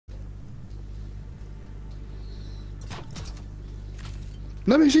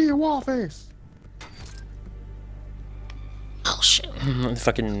Let me see your wall face. Oh shit!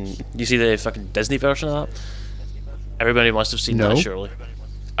 Fucking, you see the fucking Disney version of that? Everybody must have seen that, surely.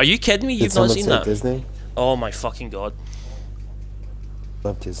 Are you kidding me? You've not seen that? Disney? Oh my fucking god!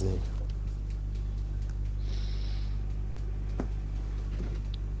 Love Disney.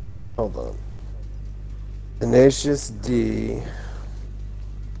 Hold on. Tenacious D.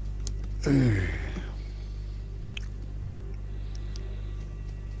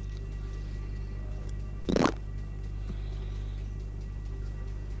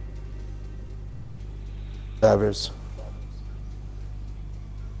 Divers.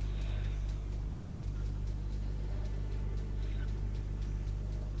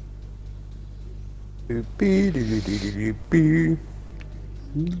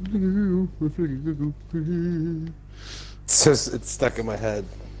 It's just, it's stuck in my head.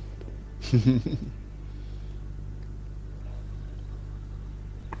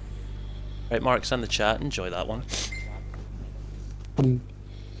 Right, Mark's in the chat. Enjoy that one.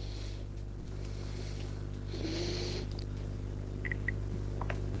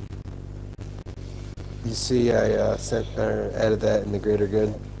 You see, I sent or added that in the greater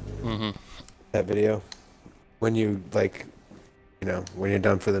good. That video. When you like, you know, when you're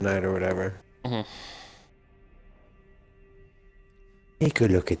done for the night or whatever. Take a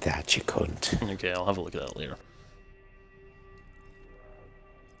look at that, you cunt. Okay, I'll have a look at that later.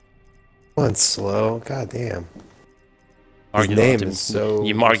 One slow, goddamn. Mark, His name is so.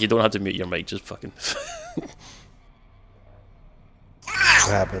 Mark, you don't have to mute your mic. Just fucking. What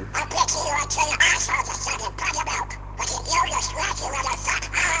happened? I bet you went to your asshole to suck and put him out. But you just scratch you with a fuck.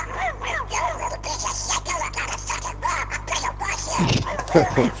 You little bitch of shit, you look like a fucking rob. I bet you bust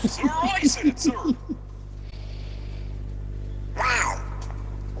you. Sir, I said it, sir. Wow.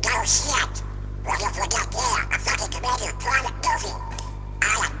 No shit. Well, you forget there. A fucking comedian private movie. I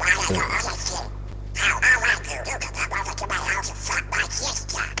like buying your other shit. How I like you. You can come over to my house and fuck my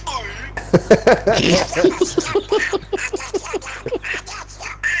sister.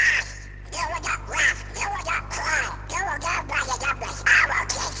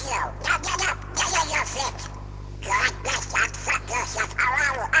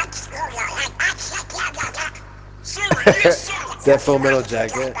 Is that Full Metal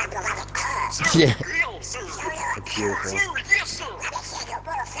Jacket? Yeah. It's beautiful.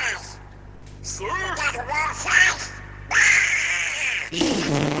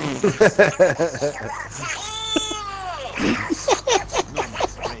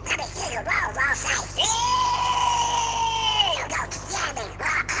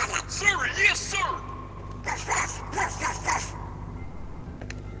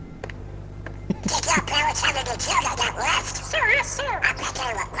 Did your parents have any children that left? Sir, yes, sir. I bet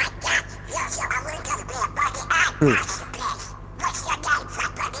they look like that. Yes, sir, I'm really gonna be a buggy and ass bitch. What's your name,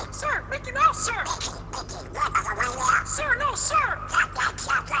 fat buggy? Sir, Mickey Mouse, sir. Mickey, what of a way there? Sir, no, sir. Captain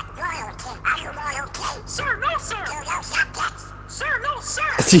Chocolate Royalty. Are you royalty? Sir, no, sir. Do you suck dicks? Sir, no, sir.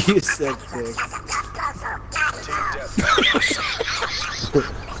 Do you suck dicks?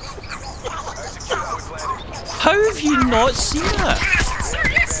 How have you not seen that? Sir,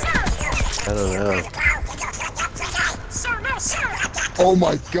 yes, sir. I don't know. Sir, no, sir. Oh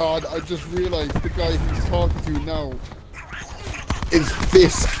my god, I just realized the guy he's talking to now is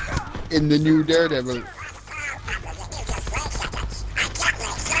Fisk in the new Daredevil.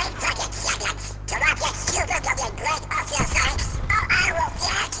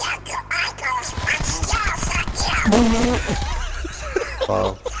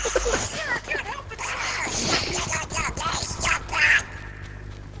 Wow.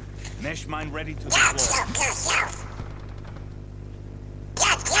 Mesh mine ready to deploy.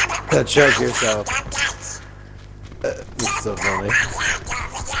 Choke yourself. It's so funny.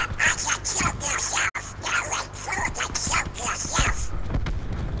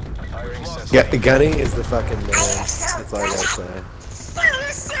 Yeah, Gunny is the fucking man. That's all I gotta say.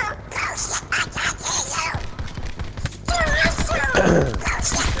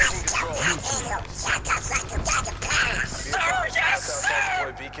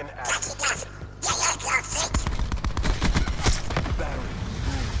 Beacon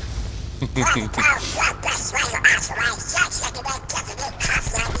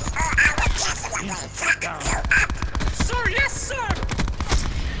Sir, yes, sir.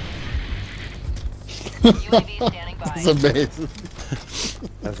 That's amazing.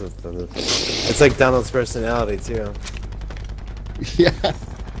 It's like Donald's personality too. Yeah.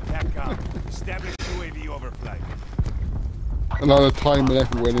 TACCOM, establish UAV overflight. A lot of time and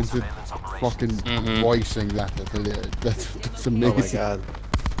effort went into fucking voicing that. That's Oh my amazing. god.